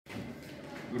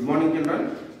Good morning, children.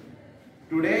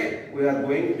 Today we are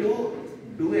going to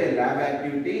do a lab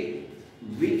activity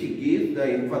which gives the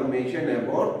information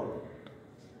about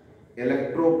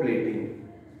electroplating.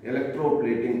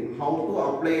 Electroplating, how to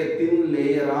apply a thin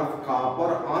layer of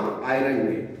copper on iron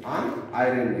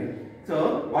nail.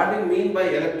 So, what do you mean by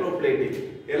electroplating?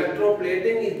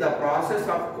 Electroplating is the process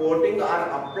of coating or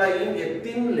applying a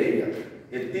thin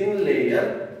layer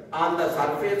on the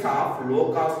surface of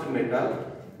low cost metal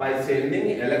by sending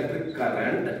electric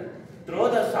current through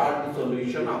the salt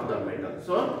solution of the metal.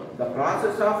 So, the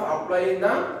process of applying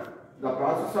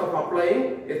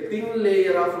a thin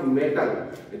layer of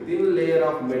metal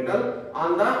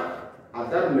on the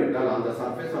other metal, on the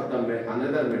surface of the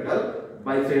another metal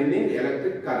by sending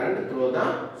electric current through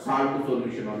the salt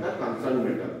solution of the concerned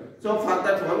metal. So for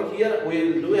that one, here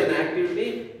we will do an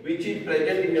activity which is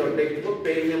present in your textbook,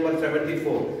 page number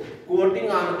 74. Coating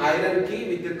on iron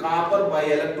key with copper by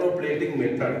electroplating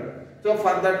method. So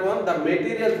for that one, the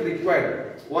materials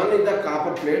required. One is the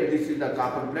copper plate. This is the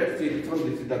copper plate. See this one.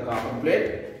 This is the copper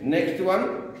plate. Next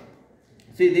one.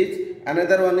 See this.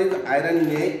 Another one is iron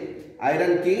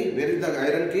key. Where is the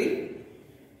iron key?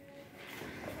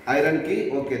 Iron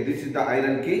key. Okay. This is the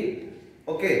iron key.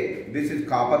 Okay. This is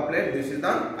copper plate. This is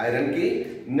the iron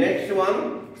key. Next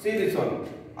one. See this one.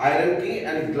 Iron key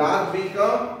and glass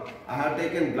beaker. I have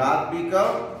taken glass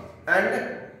beaker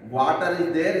and water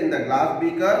is there in the glass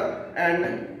beaker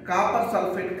and copper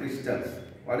sulfate crystals.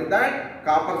 What is that?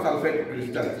 Copper sulfate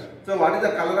crystals. So what is the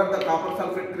color of the copper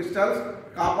sulfate crystals?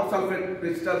 Copper sulfate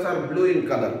crystals are blue in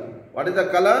color. What is the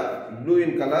color? Blue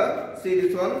in color. See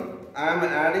this one. I am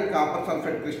adding copper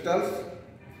sulfate crystals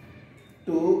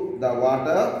to the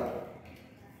water.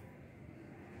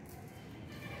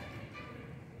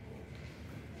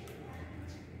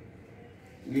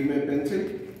 Give me a pencil.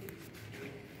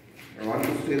 I want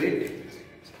to stir it.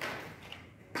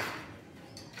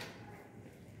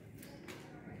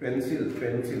 Pencil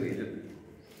is it?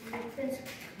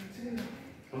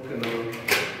 Okay,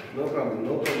 no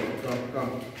problem.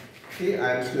 Come. See, I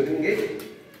am stirring it.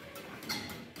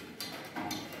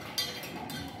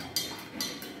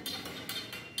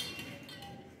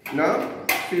 Now,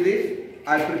 see this.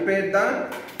 I prepared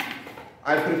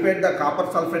the copper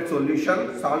sulfate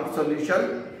solution, salt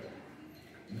solution.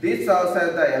 This serves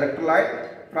as the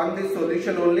electrolyte. From this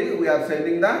solution only we are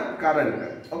sending the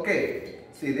current. Okay.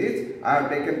 See this. I have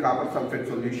taken copper sulfate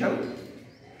solution.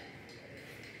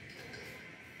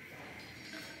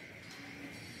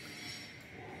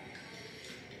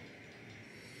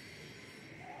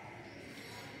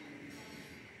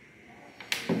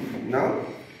 Now,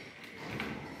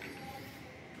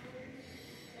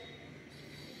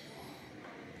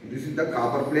 this is the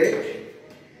copper plate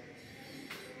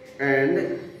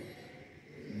and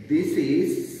this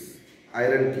is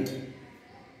iron key.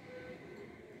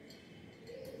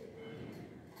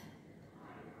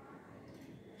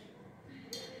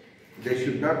 They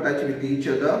should not touch with each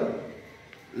other.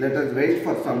 Let us wait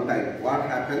for some time. What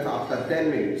happens after 10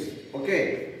 minutes?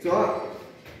 Okay. So,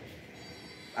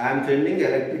 I am sending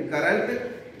electric current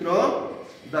through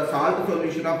the salt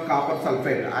solution of copper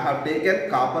sulfate. I have taken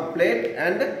copper plate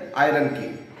and iron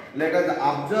key. Let us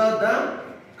observe the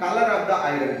color of the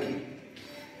iron key.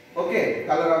 Okay,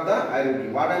 color of the iron key.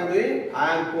 What I am doing?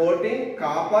 I am coating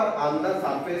copper on the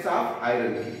surface of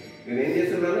iron key. నేను ఏం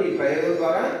చేస్తున్నాను ఈ ప్రయోగం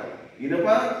ద్వారా ఇనుప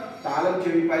తాళం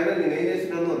చెవి పైన నేను ఏం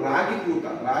చేస్తున్నాను రాగి పూత.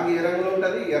 రాగి ఏ రంగులో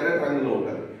ఉంటుంది? ఎర్రటి రంగులో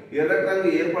ఉంటుంది. ఎర్రటి రంగు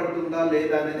ఏర్పడుతుందా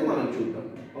లేదా అనేది మనం చూద్దాం.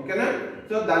 ఓకేనా?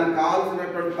 సో దానికి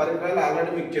కావాల్సినటువంటి పరికరాలు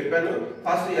ఆల్రెడీ మీకు చెప్పాను.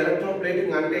 ఫస్ట్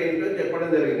ఎలక్ట్రోప్లేటింగ్ అంటే ఏంటో చెప్పడం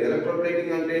జరిగింది.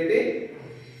 ఎలక్ట్రోప్లేటింగ్ అంటే ఏంటి?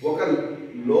 ఒక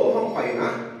లోహం పైన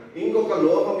ఇంకొక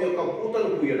లోహం యొక్క పూతను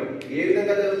పూయడం. ఏ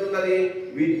విధంగా జరుగుతుంది?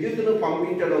 విద్యుత్తును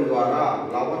పంపించడం ద్వారా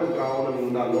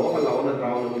లోహ లవణ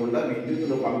ద్రావణం గుండా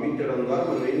విద్యుత్తును పంపించడం ద్వారా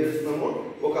మనం ఏం చేస్తున్నాము?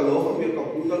 ఒక లోహం యొక్క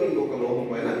పూతను ఇంకొక లోహం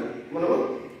పైన మనం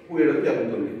పూయడం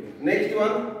జరుగుతుంది. నెక్స్ట్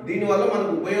వన్, దీనివల్ల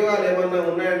మనకు ఉపయోగాలు ఏమన్నా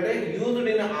ఉన్నాయంటే యూజ్డ్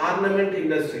ఇన్ ఆర్నమెంట్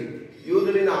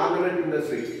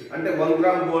ఇండస్ట్రీ అంటే 1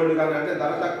 గ్రామ్ గోల్డ్ కానీ అంటే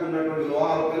ధర తక్కువ ఉన్నటువంటి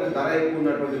లోహాల పైన ధర ఎక్కువ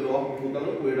ఉన్నటువంటి లోహ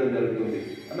పూతను పూయడం జరుగుతుంది.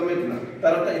 అర్థమవుతుందా?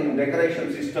 తర్వాత in decoration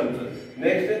systems.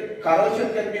 Next,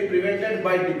 corrosion can be prevented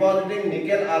by depositing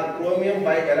nickel are chromium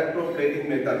by electroplating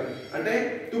method. అంటే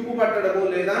తుప్పు పట్టడము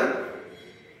లేదా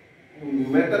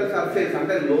మెటల్ సర్ఫేస్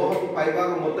అంటే లోహం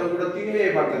పైభాగం మొత్తం కూడా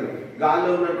తినివేయబడుతుంది గాల్లో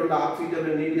ఉన్నటువంటి ఆక్సిజన్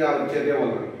నీటి చర్య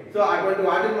వల్ల. సో అటువంటి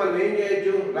వాటిని మనం ఏం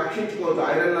చేయొచ్చు? రక్షించుకోవచ్చు.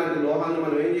 ఐరన్ లాంటి లోహాన్ని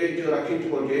మనం ఏం చేయొచ్చు?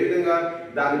 రక్షించుకోవచ్చు. ఏ విధంగా?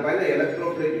 దానిపైన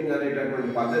ఎలక్ట్రోప్లేటింగ్ అనేటటువంటి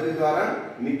పద్ధతి ద్వారా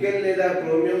నికెల్ లేదా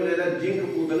క్రోమియం లేదా జింక్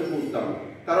పూతను పూస్తాము.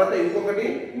 తర్వాత ఇంకొకటి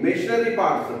మెషినరీ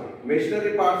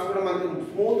పార్ట్స్ కూడా మనకు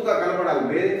స్మూత్ గా కనపడాలి,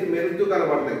 బేరింగ్స్ మెరుస్తూ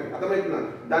కనపడతాయి. అర్థమవుతుందా?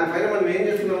 దానిపైన మనం ఏం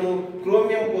చేస్తున్నాము,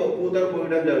 క్రోమియం పూతను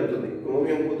పూయడం జరుగుతుంది.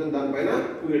 దానిపైన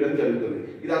పూయడం జరుగుతుంది.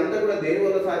 ఇదంతా కూడా దేని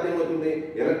వల్ల సాధ్యమవుతుంది?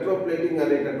 ఎలక్ట్రోప్లేటింగ్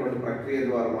అనేటటువంటి ప్రక్రియ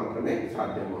ద్వారా మాత్రమే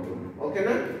సాధ్యమవుతుంది.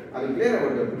 ఓకేనా? అది క్లియర్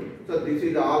అవ్వదు. So this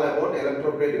is all about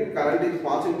electroplating. Current is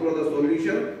passing through the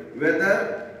solution weather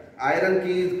iron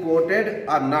key is coated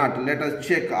or not. Let us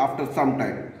check after some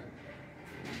time.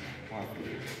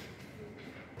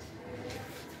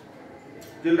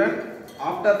 Children,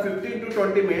 after 15 to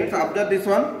 20 minutes, observe this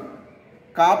one.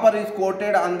 Copper is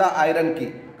coated on the iron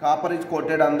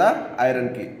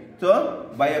key. So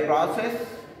by a process,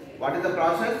 what is the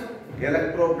process?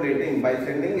 Electroplating. By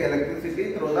sending electricity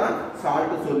through the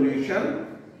salt solution,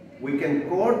 we can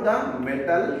coat the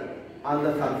metal on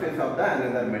the surface of the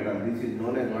another metal. This is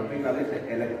known as what we call it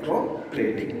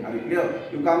electroplating. Are you clear?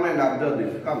 You come and observe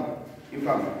this. Come. You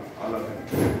come. All of them.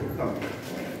 Come.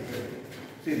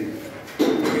 See this.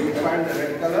 Can you find the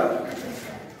red color?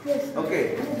 Yes. Okay.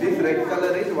 This red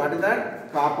color is what is that?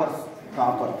 Copper.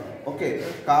 Okay.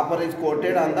 Copper is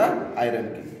coated on the iron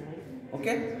key.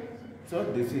 Okay. So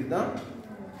this is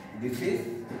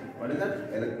what is that?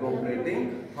 Electroplating.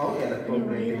 How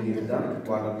electroplating is done?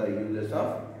 What are the uses of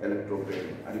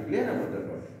electroplating? Are you clear about that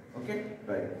one? Okay?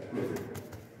 Right. Close it.